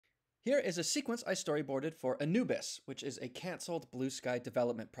Here is a sequence I storyboarded for Anubis, which is a cancelled Blue Sky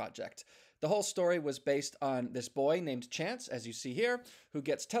development project. The whole story was based on this boy named Chance, as you see here, who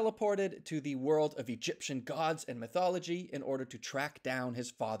gets teleported to the world of Egyptian gods and mythology in order to track down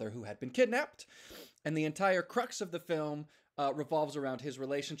his father who had been kidnapped. And the entire crux of the film revolves around his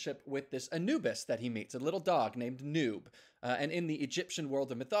relationship with this Anubis that he meets, a little dog named Noob. And in the Egyptian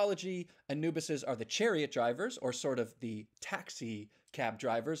world of mythology, Anubises are the chariot drivers, or sort of the taxi cab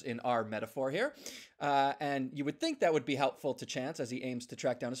drivers in our metaphor here. And you would think that would be helpful to Chance as he aims to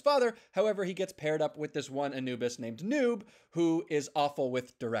track down his father. However, he gets paired up with this one Anubis named Noob, who is awful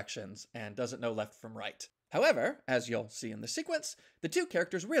with directions and doesn't know left from right. However, as you'll see in the sequence, the two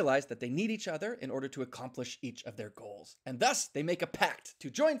characters realize that they need each other in order to accomplish each of their goals. And thus, they make a pact to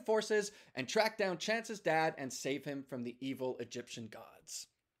join forces and track down Chance's dad and save him from the evil Egyptian gods.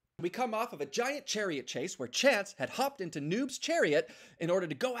 We come off of a giant chariot chase where Chance had hopped into Noob's chariot in order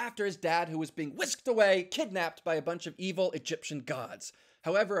to go after his dad, who was being whisked away, kidnapped by a bunch of evil Egyptian gods.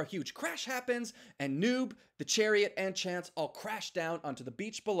 However, a huge crash happens, and Noob, the chariot, and Chance all crash down onto the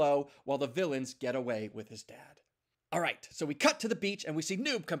beach below while the villains get away with his dad. All right, so we cut to the beach and we see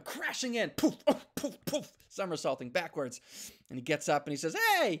Noob come crashing in, poof, oh, poof, poof, somersaulting backwards. And he gets up and he says,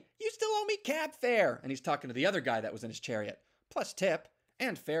 "Hey, you still owe me cab fare." And he's talking to the other guy that was in his chariot, plus tip.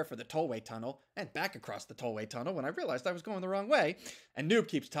 And fare for the tollway tunnel, and back across the tollway tunnel when I realized I was going the wrong way. And Noob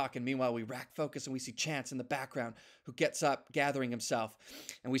keeps talking. Meanwhile, we rack focus and we see Chance in the background, who gets up, gathering himself.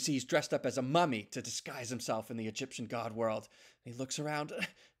 And we see he's dressed up as a mummy to disguise himself in the Egyptian god world. And he looks around.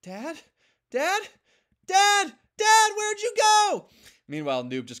 "Dad? Dad? Dad? Dad, where'd you go?" Meanwhile,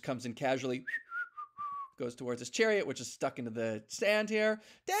 Noob just comes in casually, goes towards his chariot, which is stuck into the sand here.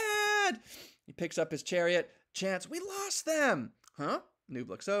 "Dad!" He picks up his chariot. "Chance, we lost them." "Huh?" Noob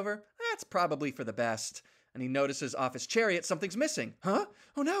looks over. "That's probably for the best." And he notices off his chariot something's missing. "Huh?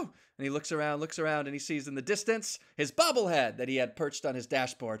 Oh no." And he looks around, and he sees in the distance his bobblehead that he had perched on his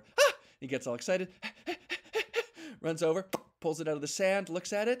dashboard. Ah! He gets all excited, runs over, pulls it out of the sand,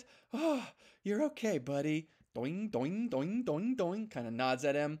 looks at it. "Oh, you're okay, buddy." Doing, doing, doing, doing, doing. Kind of nods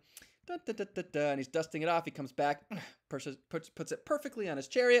at him. Da, da, da, da, da, and he's dusting it off. He comes back, puts it perfectly on his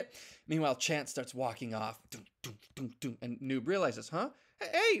chariot. Meanwhile, Chance starts walking off. Doom, doom, doom, doom, and Noob realizes, "Huh?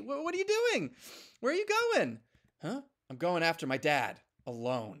 Hey, what are you doing? Where are you going?" "Huh? I'm going after my dad.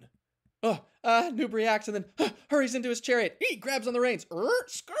 Alone." Noob reacts and then hurries into his chariot. He grabs on the reins.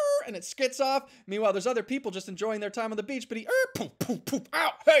 Skr, and it skits off. Meanwhile, there's other people just enjoying their time on the beach, but he poof, poof, poof,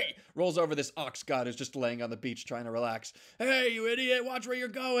 ow, hey, rolls over this ox god who's just laying on the beach trying to relax. "Hey, you idiot, watch where you're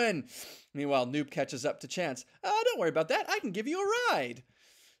going." Meanwhile, Noob catches up to Chance. "Don't worry about that. I can give you a ride."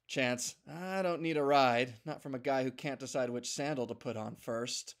 Chance, "I don't need a ride. Not from a guy who can't decide which sandal to put on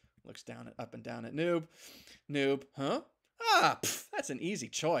first." Looks up and down at Noob. Noob, "Huh? That's an easy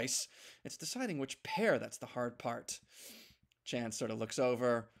choice. It's deciding which pair that's the hard part." Chance sort of looks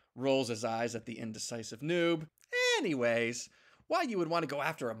over, rolls his eyes at the indecisive Noob. "Anyways, why you would want to go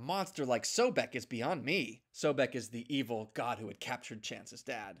after a monster like Sobek is beyond me." Sobek is the evil god who had captured Chance's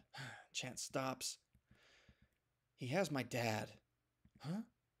dad. Chance stops. "He has my dad." "Huh?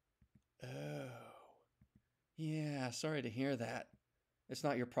 Oh. Yeah, sorry to hear that. It's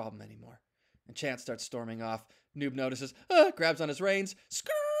not your problem anymore." And Chance starts storming off. Noob notices, grabs on his reins,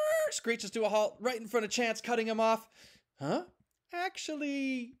 screeches to a halt right in front of Chance, cutting him off. "Huh?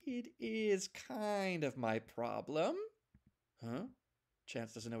 Actually, it is kind of my problem." "Huh?"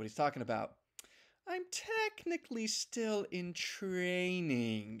 Chance doesn't know what he's talking about. "I'm technically still in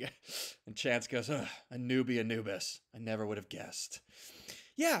training." And Chance goes, "A newbie Anubis. I never would have guessed."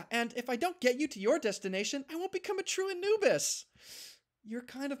 "Yeah, and if I don't get you to your destination, I won't become a true Anubis. You're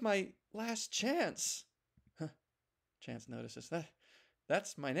kind of my last chance." Chance notices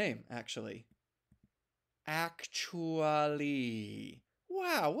that's my name, actually. Actually.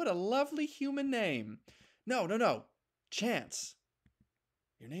 Wow, what a lovely human name. No. Chance.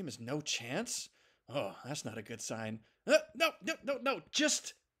 Your name is No Chance? Oh, that's not a good sign. No,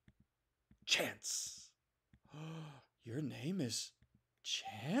 just Chance. Your name is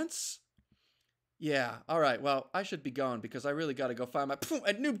Chance? Yeah, all right, well, I should be going because I really got to go find my...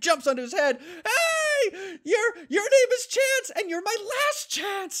 And Noob jumps onto his head. "Hey, your name is Chance, and you're my last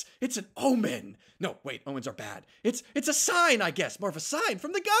chance. It's an omen." No, wait, omens are bad. It's a sign, I guess, more of a sign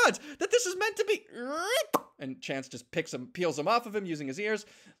from the gods that this is meant to be. And Chance just peels him off of him using his ears.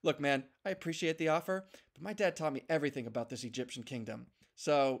 "Look, man, I appreciate the offer, but my dad taught me everything about this Egyptian kingdom.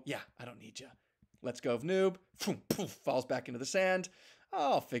 So, yeah, I don't need you. Let's go of Noob." Poof, falls back into the sand.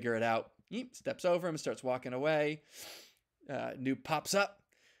 "I'll figure it out." He steps over him and starts walking away. Noob pops up.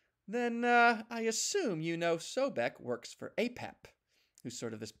 "Then I assume you know Sobek works for APEP." who's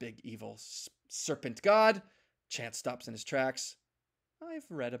sort of this big evil serpent god. Chance stops in his tracks. I've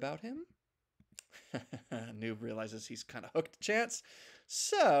read about him. Noob realizes he's kind of hooked Chance.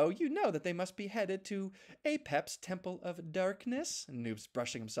 So, you know that they must be headed to Apep's Temple of Darkness. Noob's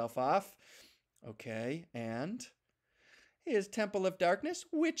brushing himself off. Okay, and his Temple of Darkness,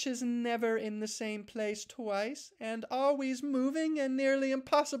 which is never in the same place twice, and always moving and nearly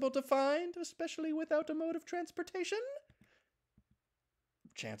impossible to find, especially without a mode of transportation.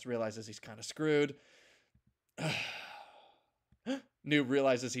 Chance realizes he's kind of screwed. Noob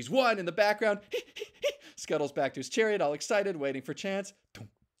realizes he's won in the background. Scuttles back to his chariot, all excited, waiting for Chance.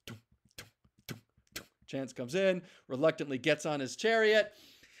 Chance comes in, reluctantly gets on his chariot.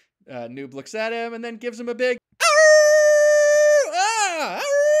 Noob looks at him and then gives him a big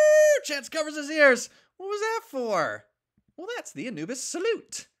Chance covers his ears. What was that for? Well, that's the Anubis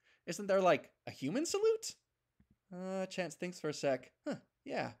salute. Isn't there like a human salute? Chance thinks for a sec.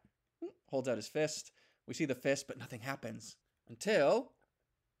 Yeah. Holds out his fist. We see the fist, but nothing happens. Until...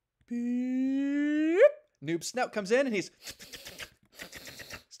 beep. Noob's snout comes in and he's...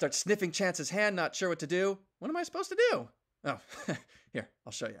 starts sniffing Chance's hand, not sure what to do. What am I supposed to do? Oh, here,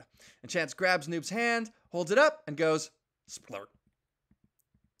 I'll show you. And Chance grabs Noob's hand, holds it up, and goes, splurt.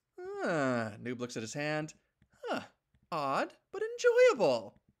 Noob looks at his hand. Odd, but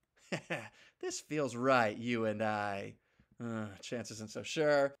enjoyable. This feels right, you and I. Chance isn't so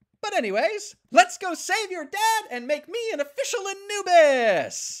sure. But anyways, let's go save your dad and make me an official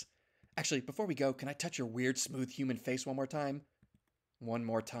Anubis! Actually, before we go, can I touch your weird, smooth human face one more time? One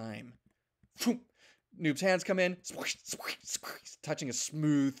more time. Noob's hands come in, touching a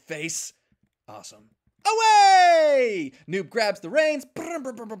smooth face. Awesome. Away! Noob grabs the reins,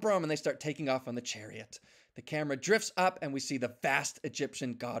 and they start taking off on the chariot. The camera drifts up, and we see the vast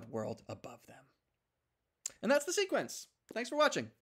Egyptian god world above them. And that's the sequence. Thanks for watching.